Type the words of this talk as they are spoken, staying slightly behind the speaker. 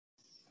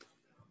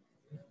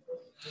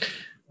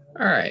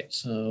All right,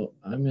 so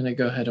I'm going to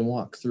go ahead and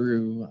walk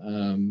through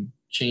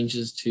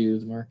changes to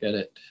the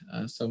MarcEdit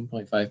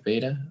 7.5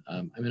 beta.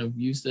 I'm going to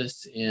use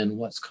this in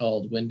what's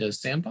called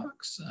Windows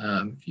Sandbox.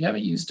 If you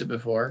haven't used it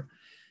before,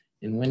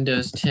 in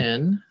Windows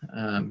 10,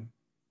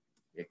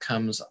 it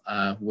comes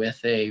with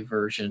a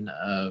version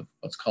of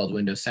what's called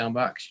Windows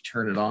Sandbox. You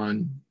turn it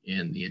on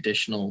in the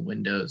additional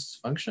Windows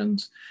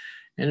functions,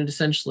 and it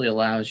essentially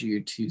allows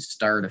you to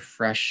start a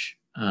fresh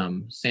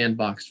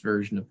sandbox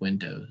version of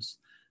Windows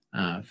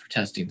for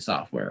testing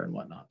software and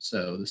whatnot.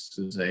 So this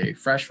is a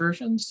fresh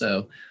version.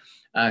 So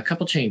a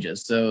couple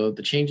changes. So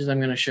the changes I'm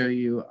going to show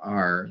you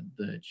are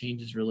the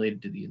changes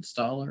related to the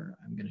installer.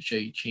 I'm going to show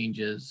you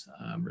changes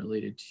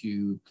related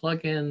to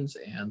plugins,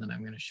 and then I'm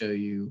going to show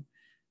you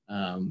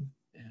a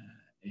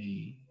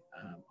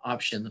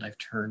option that I've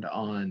turned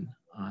on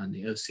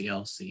the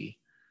OCLC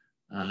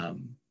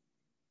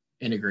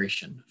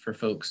integration for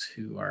folks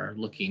who are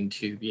looking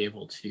to be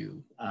able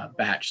to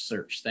batch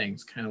search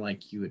things, kind of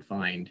like you would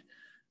find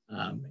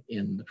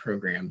in the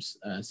program's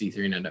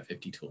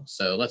Z39.50 tool.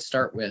 So let's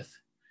start with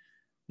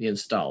the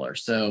installer.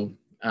 So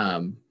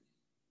installer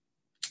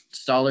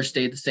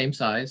stayed the same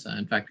size.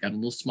 In fact, got a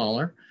little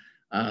smaller.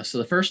 So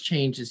the first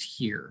change is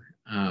here.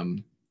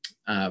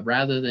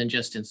 Rather than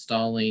just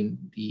installing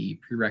the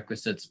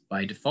prerequisites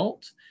by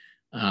default,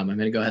 I'm going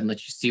to go ahead and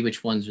let you see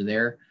which ones are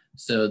there.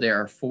 So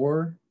there are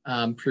 4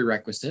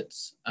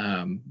 prerequisites.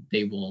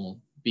 They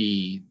will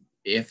be,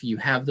 if you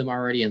have them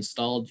already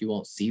installed, you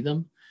won't see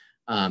them.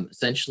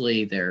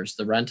 Essentially, there's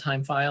the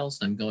runtime files.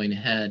 I'm going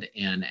ahead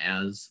and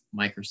as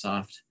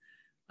Microsoft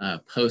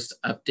posts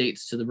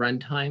updates to the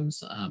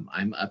runtimes,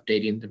 I'm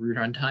updating the root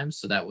runtimes.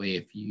 So that way,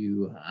 if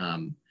you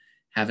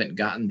haven't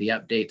gotten the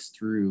updates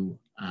through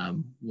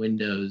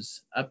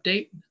Windows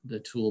Update, the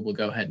tool will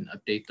go ahead and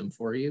update them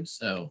for you.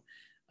 So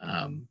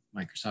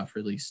Microsoft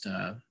released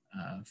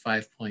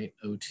 5.02.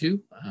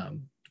 The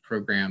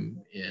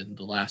program in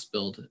the last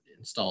build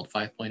installed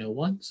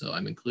 5.01. So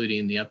I'm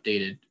including the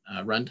updated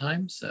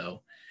runtime.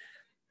 So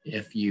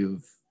if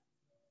you've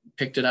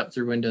picked it up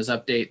through Windows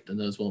Update, then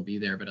those won't be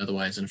there, but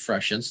otherwise in a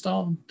fresh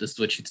install, this is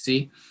what you'd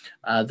see.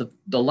 The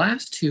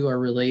last 2 are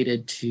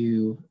related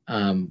to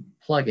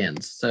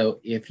plugins. So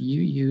if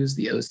you use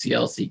the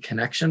OCLC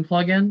connection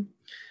plugin,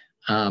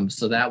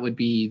 so that would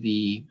be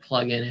the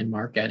plugin in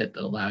MarcEdit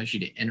that allows you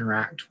to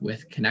interact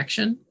with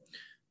connection,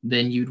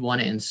 then you'd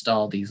want to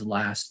install these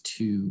last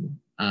 2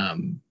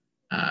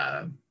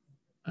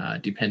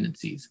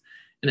 dependencies.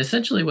 And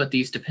essentially what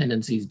these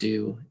dependencies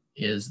do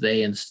is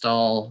they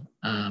install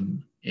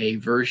a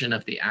version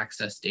of the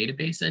Access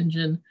database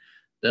engine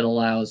that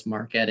allows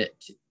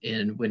MarcEdit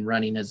when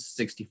running as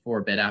a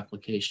 64-bit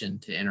application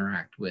to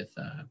interact with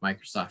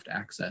Microsoft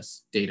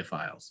Access data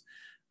files,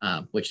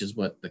 which is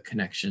what the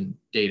connection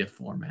data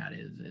format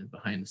is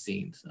behind the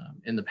scenes.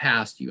 In the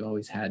past, you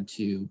always had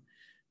to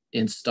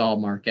install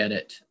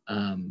MarcEdit,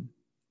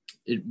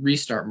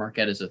 restart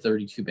MarcEdit as a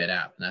 32-bit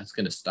app, and that's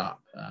going to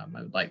stop. I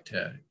would like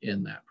to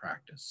end that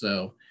practice.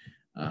 So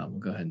we'll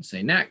go ahead and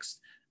say next.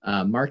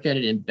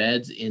 MarcEdit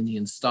embeds in the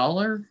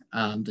installer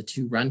the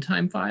 2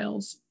 runtime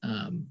files.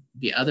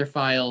 The other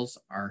files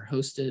are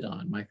hosted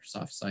on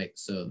Microsoft site,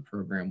 so the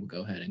program will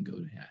go ahead and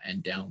go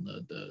and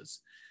download those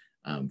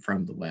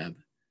from the web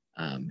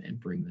and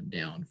bring them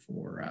down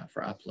for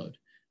upload.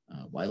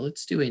 While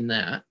it's doing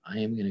that, I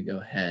am going to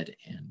go ahead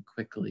and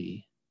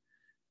quickly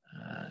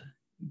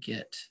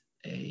get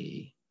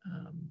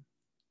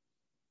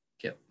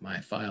my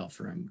file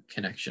from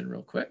connection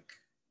real quick.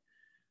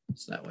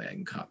 So that way I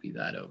can copy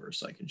that over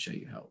so I can show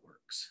you how it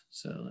works.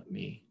 So let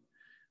me,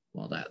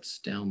 while that's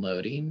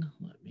downloading,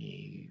 let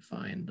me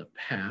find the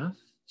path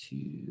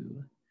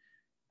to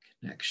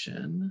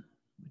connection,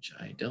 which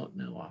I don't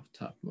know off the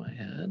top of my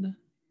head,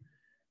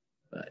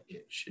 but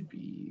it should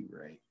be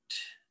right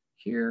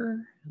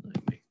here. Let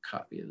me make a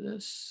copy of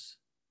this.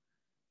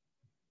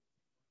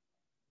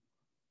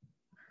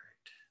 All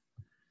right,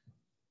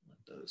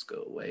 let those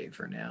go away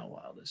for now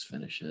while this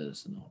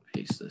finishes, and I'll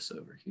paste this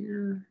over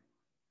here.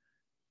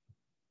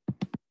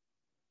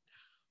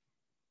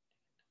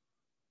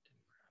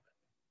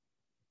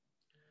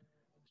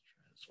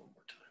 One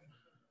more time.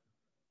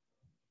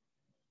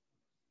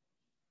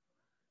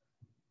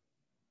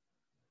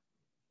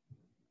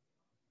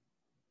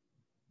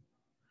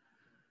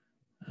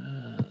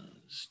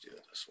 Let's do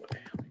it this way.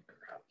 Let me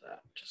grab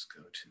that. Just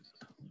go to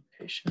the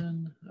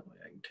location. That way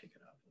I can take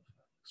it out of the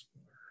File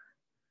Explorer.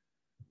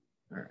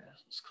 All right,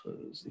 let's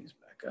close these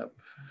back up.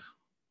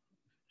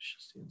 It's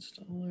just the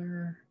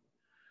installer.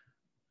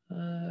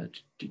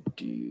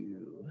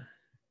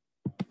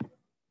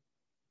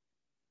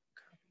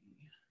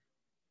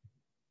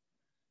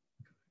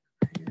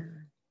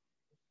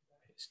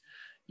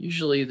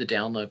 Usually the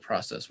download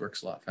process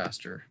works a lot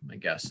faster. My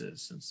guess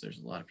is, since there's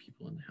a lot of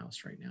people in the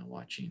house right now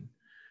watching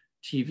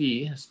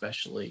TV,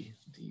 especially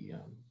the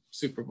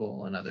Super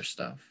Bowl and other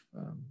stuff,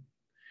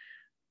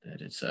 that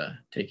it's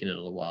taking it a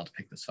little while to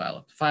pick this file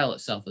up. The file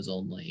itself is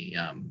only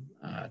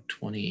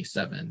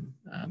 27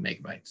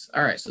 megabytes.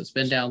 All right, so it's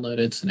been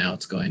downloaded. So now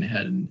it's going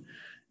ahead and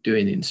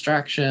doing the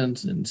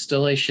instructions and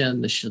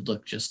installation, this should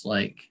look just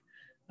like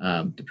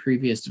the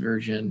previous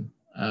version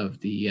of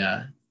the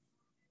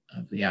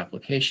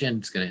application.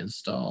 It's going to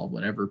install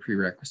whatever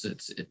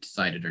prerequisites it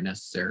decided are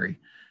necessary.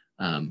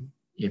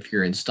 If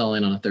you're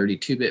installing on a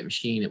 32-bit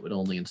machine, it would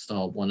only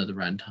install one of the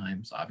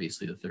runtimes,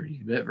 obviously the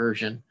 32-bit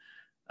version.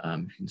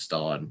 If you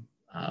install on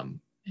a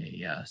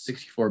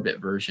 64-bit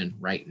version,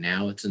 right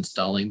now it's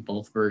installing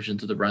both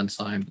versions of the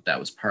runtime, but that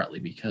was partly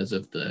because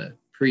of the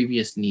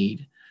previous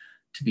need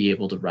to be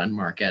able to run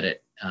MarcEdit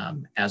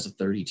as a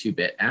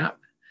 32-bit app.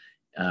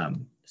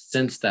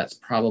 Since that's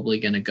probably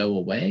going to go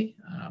away,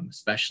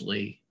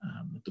 especially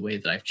with the way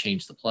that I've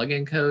changed the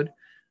plugin code,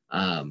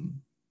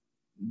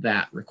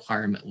 that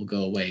requirement will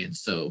go away. And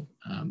so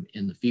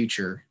in the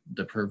future,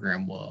 the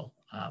program will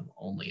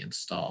only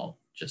install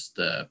just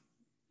the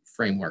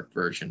framework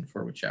version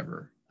for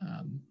whichever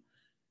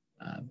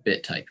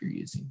bit type you're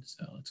using.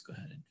 So let's go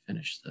ahead and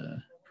finish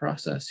the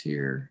process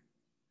here.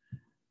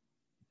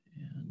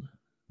 And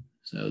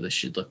so this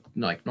should look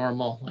like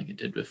normal, like it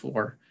did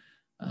before,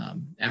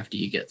 after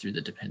you get through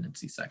the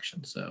dependency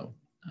section. So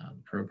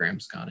the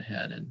program's gone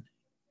ahead and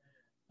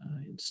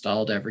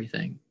installed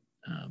everything.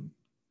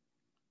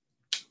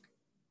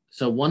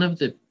 So one of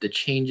the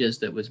changes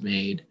that was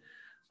made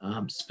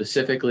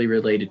specifically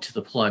related to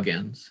the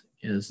plugins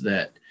is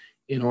that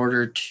in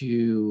order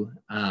to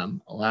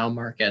allow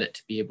MarcEdit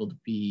to be able to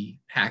be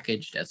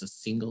packaged as a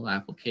single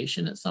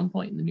application at some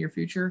point in the near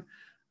future,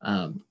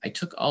 I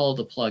took all of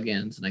the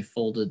plugins and I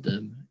folded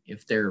them.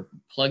 If they're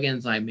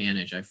plugins I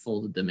manage, I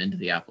folded them into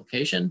the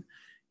application.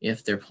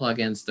 If they're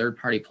plugins,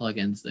 third-party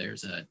plugins,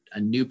 there's a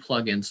new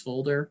plugins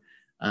folder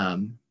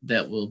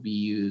that will be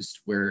used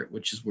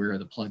which is where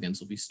the plugins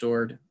will be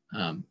stored.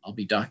 I'll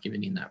be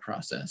documenting that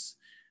process.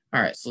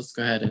 All right, so let's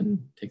go ahead and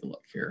take a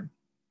look here.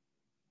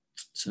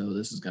 So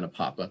this is going to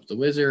pop up the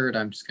wizard.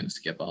 I'm just going to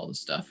skip all the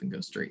stuff and go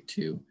straight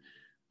to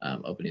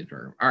opening the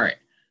program. All right,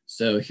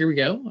 so here we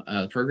go.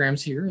 The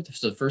program's here.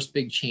 So the first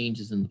big change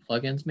is in the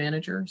plugins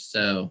manager.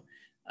 So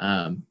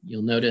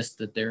you'll notice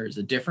that there's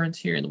a difference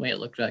here in the way it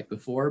looked like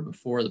before.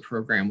 Before, the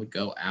program would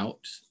go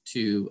out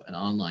to an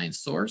online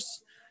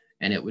source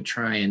and it would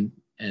try and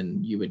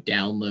you would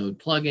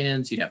download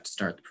plugins. You'd have to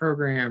start the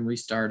program,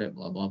 restart it,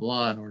 blah, blah,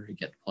 blah, in order to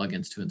get the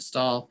plugins to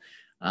install.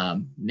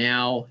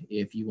 Now,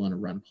 if you want to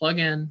run a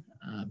plugin,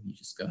 you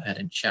just go ahead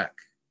and check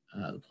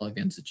the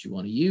plugins that you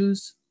want to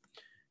use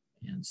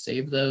and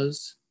save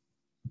those.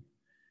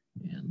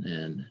 And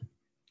then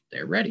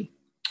they're ready.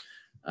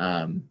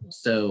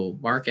 So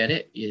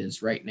MarcEdit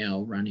is right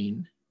now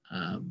running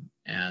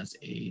as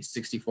a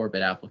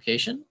 64-bit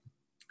application.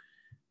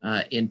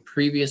 In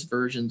previous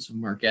versions of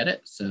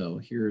MarcEdit, so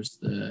here's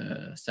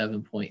the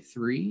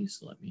 7.3.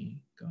 So let me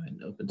go ahead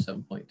and open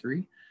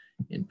 7.3.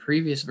 In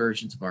previous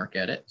versions of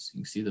MarcEdit, so you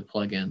can see the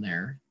plugin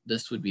there,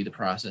 this would be the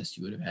process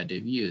you would have had to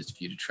have used.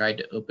 If you'd have tried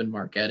to open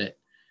MarcEdit,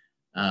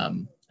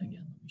 again, let me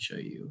show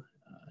you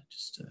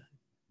just to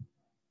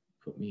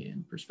put me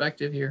in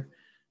perspective here.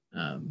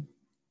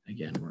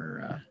 Again,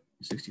 we're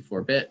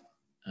 64-bit.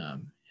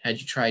 Had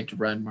you tried to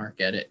run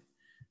MarcEdit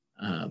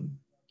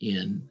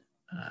in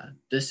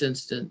this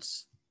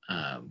instance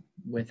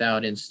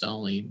without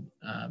installing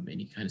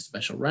any kind of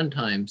special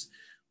runtimes,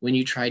 when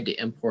you tried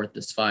to import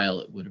this file,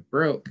 it would have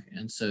broke.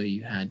 And so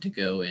you had to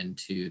go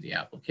into the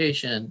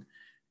application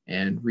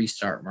and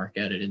restart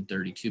MarcEdit in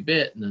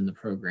 32-bit, and then the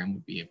program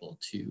would be able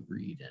to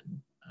read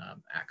and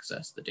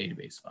access the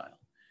database file.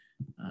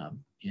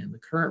 In the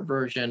current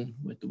version,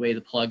 with the way the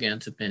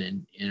plugins have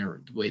been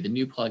the way the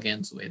new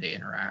plugins, the way they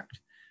interact,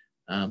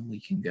 we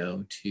can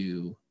go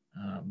to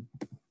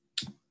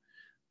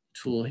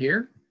tool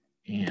here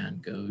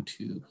and go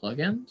to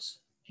plugins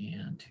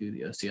and to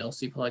the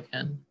OCLC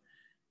plugin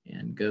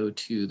and go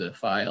to the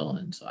file.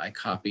 And so I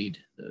copied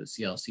the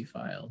OCLC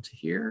file to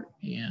here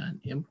and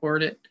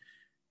import it.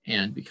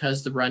 And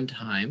because the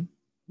runtime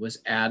was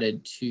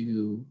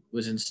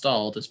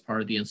installed as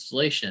part of the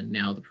installation,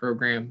 now the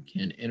program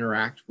can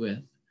interact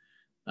with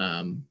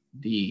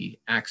the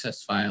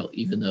access file,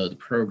 even though the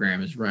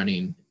program is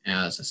running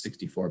as a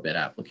 64-bit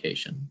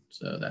application.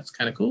 So that's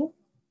kind of cool.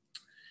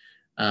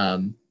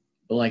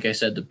 But like I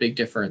said, the big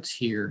difference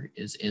here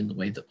is in the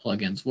way the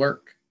plugins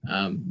work.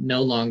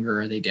 No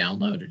longer are they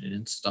downloaded and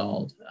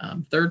installed.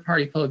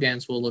 Third-party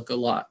plugins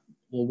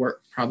will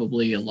work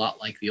probably a lot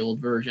like the old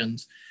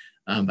versions,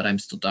 but I'm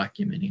still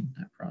documenting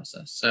that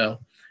process. So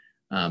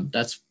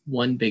that's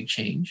one big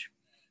change.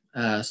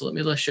 So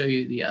let's show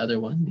you the other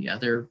one. The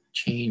other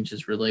change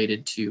is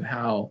related to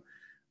how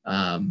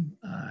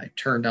I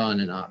turned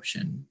on an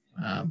option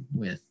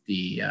with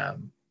the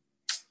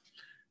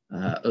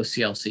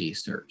OCLC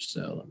search.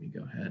 So let me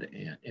go ahead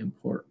and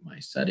import my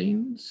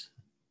settings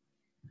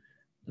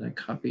that I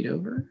copied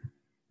over.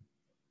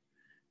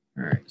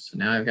 All right, so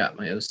now I've got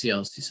my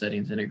OCLC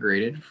settings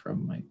integrated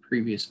from my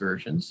previous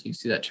versions. So you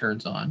see that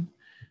turns on.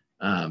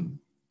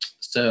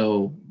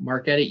 So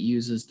MarcEdit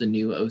uses the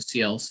new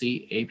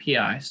OCLC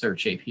API,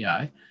 search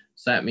API.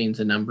 So that means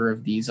a number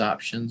of these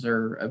options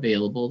are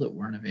available that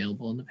weren't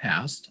available in the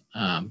past.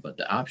 But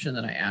the option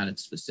that I added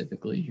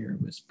specifically here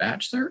was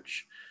batch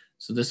search.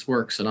 So this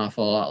works an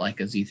awful lot like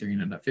a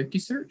Z350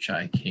 search.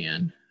 I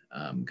can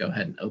go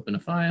ahead and open a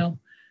file.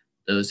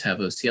 Those have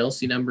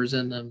OCLC numbers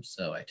in them.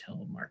 So I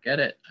tell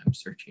MarcEdit, I'm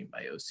searching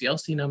by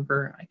OCLC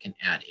number. I can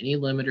add any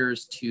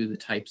limiters to the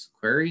types of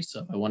queries. So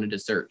if I wanted to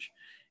search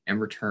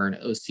and return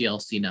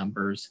OCLC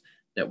numbers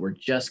that were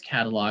just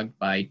cataloged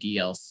by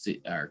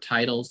DLC or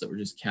titles that were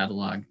just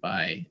cataloged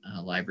by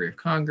Library of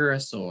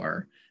Congress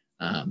or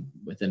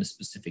within a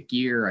specific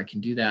year, I can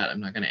do that. I'm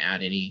not going to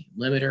add any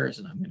limiters,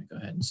 and I'm going to go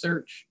ahead and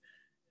search.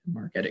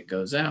 MarcEdit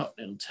goes out.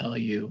 It'll tell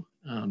you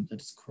that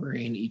it's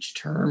querying each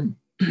term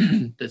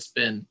that's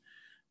been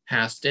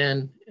passed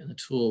in, and the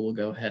tool will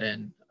go ahead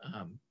and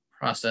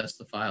process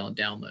the file and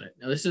download it.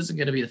 Now, this isn't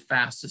going to be the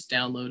fastest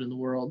download in the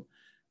world,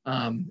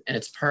 and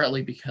it's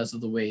partly because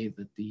of the way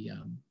that the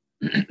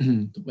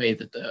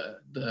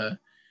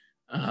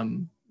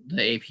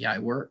the API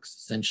works.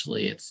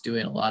 Essentially, it's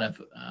doing a lot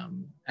of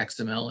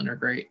XML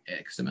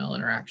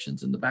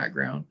interactions in the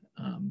background,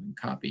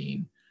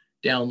 copying,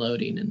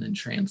 downloading, and then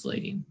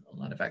translating a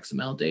lot of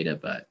XML data.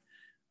 But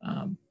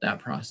that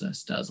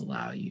process does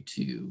allow you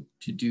to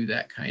do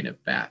that kind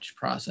of batch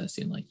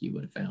processing like you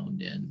would have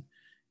found in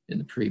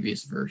the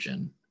previous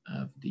version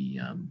of the,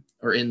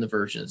 or in the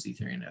version of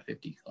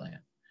Z350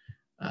 client.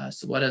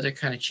 So what other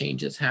kind of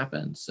changes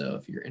happen? So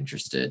if you're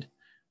interested,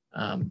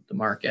 the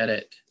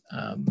MarcEdit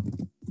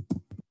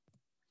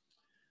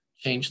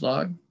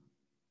changelog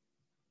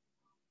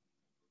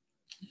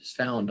is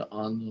found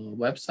on the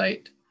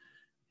website,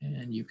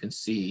 and you can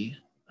see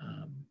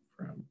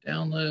from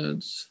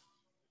downloads,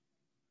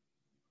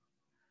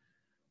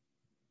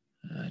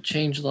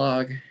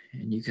 changelog,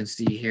 and you can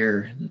see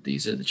here that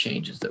these are the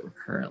changes that were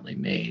currently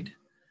made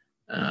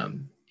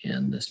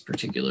in this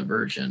particular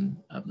version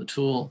of the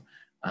tool.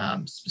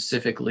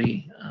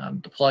 Specifically,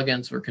 the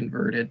plugins were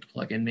converted, the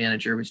plugin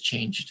manager was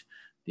changed,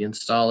 the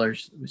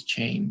installers was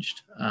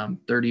changed,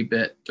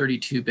 30-bit,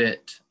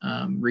 32-bit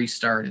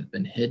restart has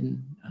been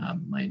hidden.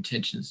 My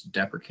intention is to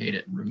deprecate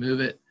it and remove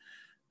it.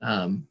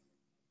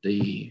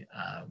 The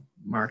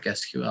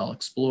MarcSQL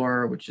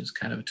Explorer, which is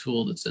kind of a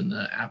tool that's in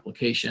the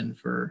application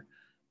for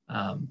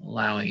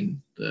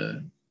allowing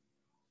the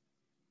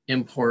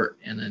import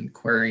and then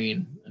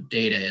querying of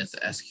data as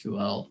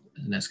SQL,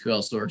 as an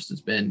SQL source,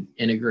 has been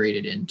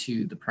integrated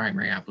into the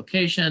primary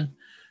application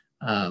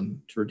to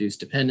reduce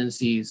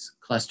dependencies.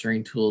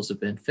 Clustering tools have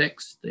been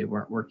fixed. They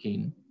weren't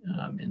working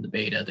in the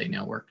beta, they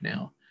now work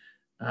now.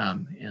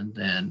 And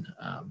then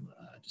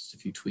just a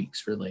few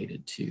tweaks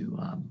related to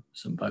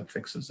some bug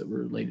fixes that were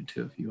related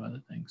to a few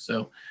other things.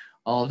 So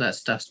all of that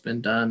stuff's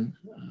been done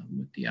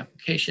with the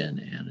application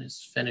and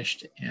is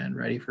finished and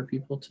ready for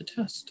people to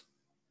test.